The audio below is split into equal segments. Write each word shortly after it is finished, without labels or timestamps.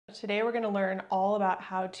Today we're going to learn all about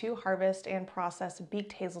how to harvest and process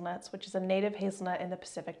beaked hazelnuts, which is a native hazelnut in the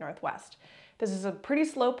Pacific Northwest. This is a pretty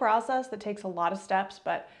slow process that takes a lot of steps,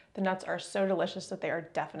 but the nuts are so delicious that they are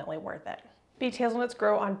definitely worth it. Beaked hazelnuts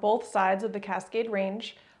grow on both sides of the Cascade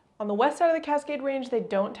Range. On the west side of the Cascade Range, they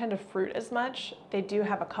don't tend to fruit as much. They do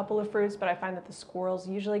have a couple of fruits, but I find that the squirrels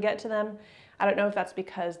usually get to them. I don't know if that's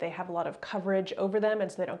because they have a lot of coverage over them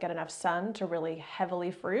and so they don't get enough sun to really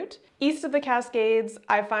heavily fruit. East of the Cascades,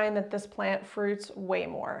 I find that this plant fruits way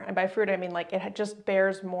more. And by fruit, I mean like it just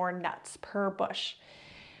bears more nuts per bush.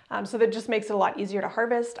 So that just makes it a lot easier to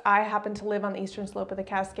harvest. I happen to live on the eastern slope of the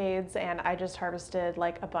Cascades and I just harvested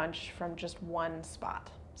like a bunch from just one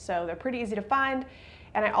spot. So they're pretty easy to find.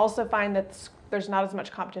 And I also find that there's not as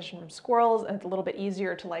much competition from squirrels and it's a little bit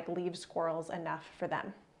easier to like leave squirrels enough for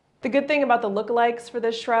them. The good thing about the lookalikes for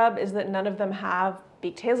this shrub is that none of them have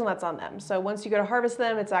beaked hazelnuts on them. So once you go to harvest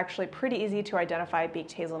them, it's actually pretty easy to identify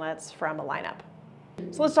beaked hazelnuts from a lineup.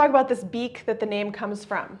 So let's talk about this beak that the name comes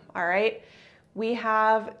from, all right? We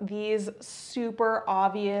have these super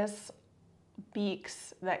obvious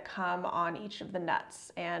beaks that come on each of the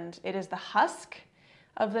nuts, and it is the husk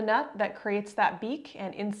of the nut that creates that beak,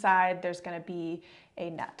 and inside there's gonna be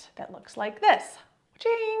a nut that looks like this.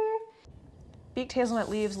 Ching! Beaked hazelnut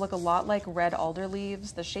leaves look a lot like red alder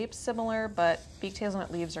leaves. The shape's similar, but beaked hazelnut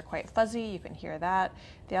leaves are quite fuzzy. You can hear that.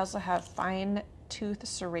 They also have fine tooth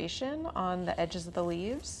serration on the edges of the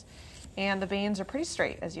leaves, and the veins are pretty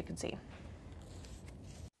straight, as you can see.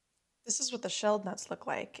 This is what the shelled nuts look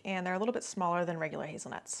like, and they're a little bit smaller than regular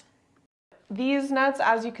hazelnuts. These nuts,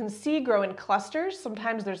 as you can see, grow in clusters.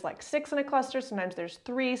 Sometimes there's like 6 in a cluster, sometimes there's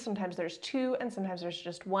 3, sometimes there's 2, and sometimes there's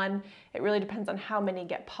just 1. It really depends on how many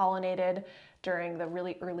get pollinated during the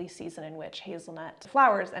really early season in which hazelnut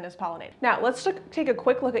flowers and is pollinated. Now let's take a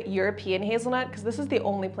quick look at European hazelnut, because this is the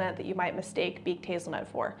only plant that you might mistake beaked hazelnut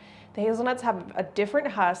for. The hazelnuts have a different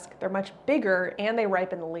husk, they're much bigger, and they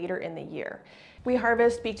ripen later in the year. We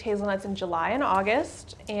harvest beaked hazelnuts in July and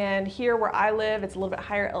August, and here where I live, it's a little bit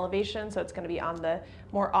higher elevation, so it's gonna be on the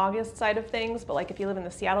more August side of things, but like if you live in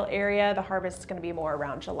the Seattle area, the harvest is gonna be more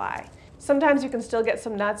around July. Sometimes you can still get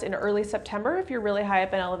some nuts in early September if you're really high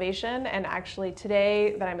up in elevation, and actually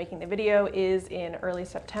today that I'm making the video is in early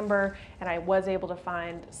September, and I was able to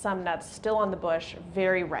find some nuts still on the bush,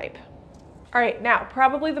 very ripe. All right, now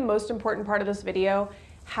probably the most important part of this video,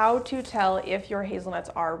 how to tell if your hazelnuts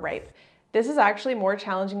are ripe. This is actually more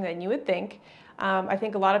challenging than you would think. I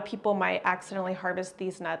think a lot of people might accidentally harvest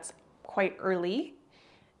these nuts quite early.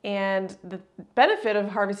 And the benefit of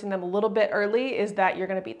harvesting them a little bit early is that you're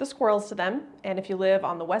gonna beat the squirrels to them. And if you live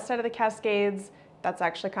on the west side of the Cascades, that's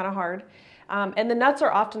actually kind of hard. And the nuts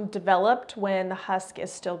are often developed when the husk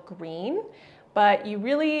is still green, but you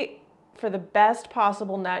really, for the best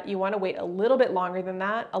possible nut, you wanna wait a little bit longer than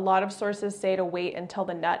that. A lot of sources say to wait until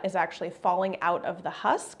the nut is actually falling out of the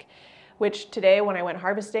husk, which today when I went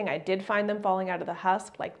harvesting, I did find them falling out of the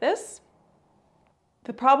husk like this.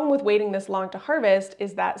 The problem with waiting this long to harvest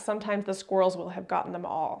is that sometimes the squirrels will have gotten them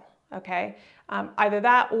all, okay? Either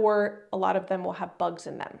that or a lot of them will have bugs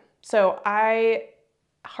in them. So I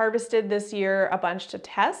harvested this year a bunch to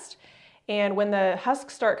test, and when the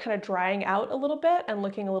husks start kind of drying out a little bit and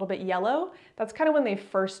looking a little bit yellow, that's kind of when they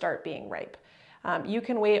first start being ripe. You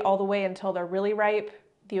can wait all the way until they're really ripe.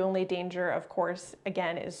 The only danger, of course,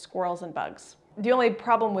 again, is squirrels and bugs. The only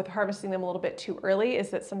problem with harvesting them a little bit too early is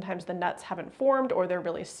that sometimes the nuts haven't formed or they're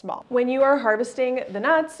really small. When you are harvesting the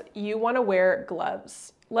nuts, you want to wear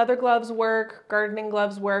gloves. Leather gloves work, gardening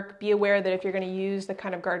gloves work. Be aware that if you're going to use the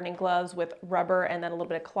kind of gardening gloves with rubber and then a little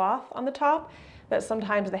bit of cloth on the top, that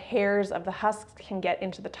sometimes the hairs of the husks can get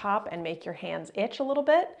into the top and make your hands itch a little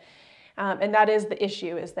bit. And that is the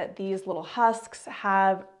issue, is that these little husks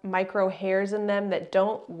have micro hairs in them that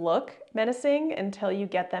don't look menacing until you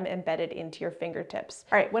get them embedded into your fingertips.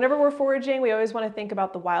 All right, whenever we're foraging, we always want to think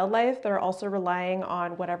about the wildlife that are also relying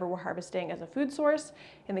on whatever we're harvesting as a food source.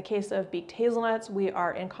 In the case of beaked hazelnuts, we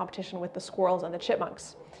are in competition with the squirrels and the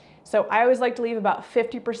chipmunks. So I always like to leave about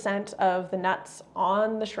 50% of the nuts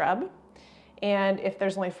on the shrub. And if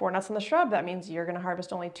there's only 4 nuts on the shrub, that means you're going to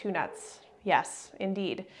harvest only 2 nuts. Yes,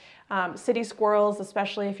 indeed. City squirrels,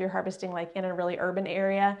 especially if you're harvesting like in a really urban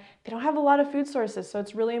area, they don't have a lot of food sources, so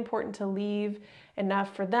it's really important to leave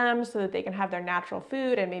enough for them so that they can have their natural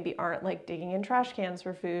food and maybe aren't like digging in trash cans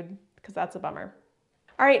for food, because that's a bummer.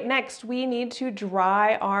 All right, next we need to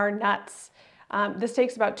dry our nuts. This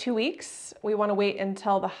takes about 2 weeks. We want to wait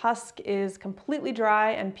until the husk is completely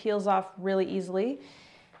dry and peels off really easily.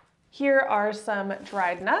 Here are some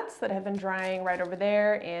dried nuts that have been drying right over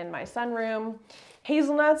there in my sunroom.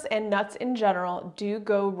 Hazelnuts and nuts in general do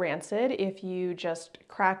go rancid if you just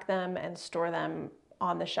crack them and store them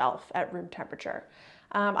on the shelf at room temperature.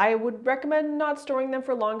 I would recommend not storing them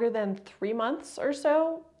for longer than 3 months or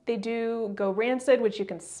so. They do go rancid, which you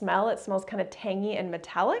can smell. It smells kind of tangy and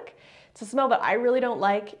metallic. It's a smell that I really don't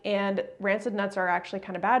like, and rancid nuts are actually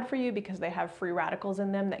kind of bad for you because they have free radicals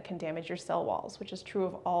in them that can damage your cell walls, which is true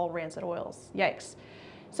of all rancid oils. Yikes.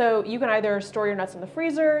 So you can either store your nuts in the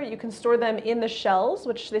freezer, you can store them in the shells,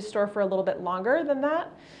 which they store for a little bit longer than that.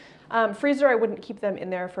 Freezer, I wouldn't keep them in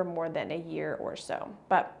there for more than a year or so.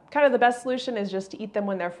 But kind of the best solution is just to eat them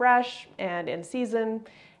when they're fresh and in season,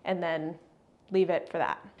 and then leave it for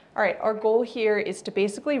that. All right, our goal here is to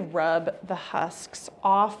basically rub the husks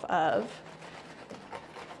off of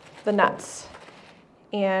the nuts.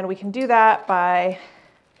 And we can do that by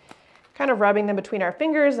kind of rubbing them between our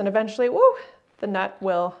fingers, and eventually, woo, the nut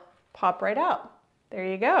will pop right out. There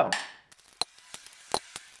you go.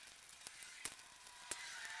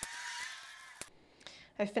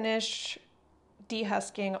 I finished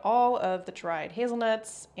dehusking all of the dried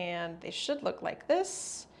hazelnuts, and they should look like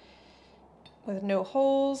this with no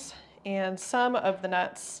holes. And some of the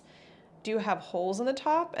nuts do have holes in the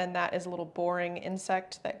top, and that is a little boring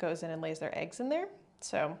insect that goes in and lays their eggs in there.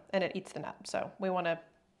 So, and it eats the nut. So we want to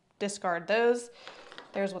discard those.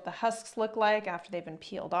 There's what the husks look like after they've been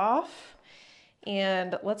peeled off.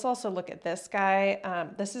 And let's also look at this guy.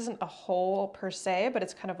 This isn't a hole per se, but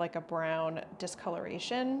it's kind of like a brown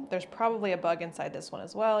discoloration. There's probably a bug inside this one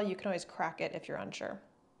as well. You can always crack it if you're unsure.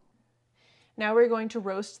 Now we're going to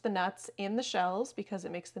roast the nuts in the shells because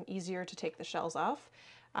it makes them easier to take the shells off.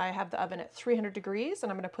 I have the oven at 300 degrees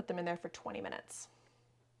and I'm going to put them in there for 20 minutes.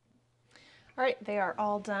 All right, they are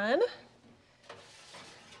all done.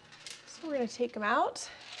 So we're going to take them out.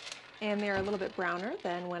 And they're a little bit browner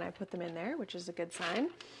than when I put them in there, which is a good sign.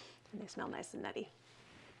 And they smell nice and nutty.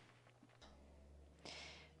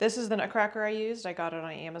 This is the nutcracker I used. I got it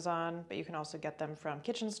on Amazon, but you can also get them from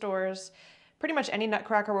kitchen stores. Pretty much any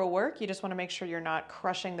nutcracker will work. You just want to make sure you're not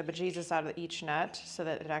crushing the bejesus out of each nut so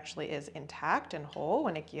that it actually is intact and whole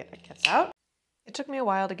when it gets out. It took me a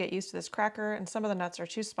while to get used to this cracker, and some of the nuts are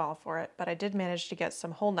too small for it, but I did manage to get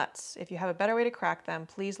some whole nuts. If you have a better way to crack them,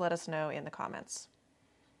 please let us know in the comments.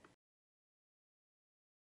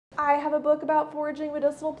 I have a book about foraging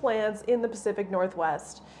medicinal plants in the Pacific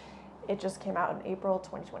Northwest. It just came out in April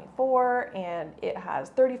 2024, and it has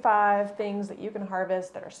 35 things that you can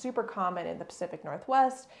harvest that are super common in the Pacific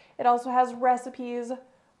Northwest. It also has recipes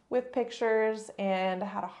with pictures and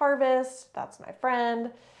how to harvest. That's my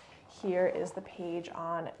friend. Here is the page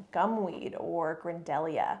on gumweed or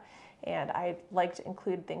grindelia. And I like to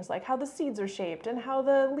include things like how the seeds are shaped and how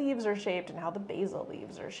the leaves are shaped and how the basil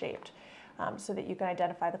leaves are shaped. So that you can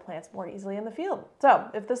identify the plants more easily in the field. So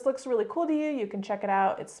if this looks really cool to you, you can check it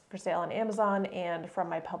out. It's for sale on Amazon and from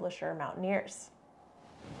my publisher, Mountaineers.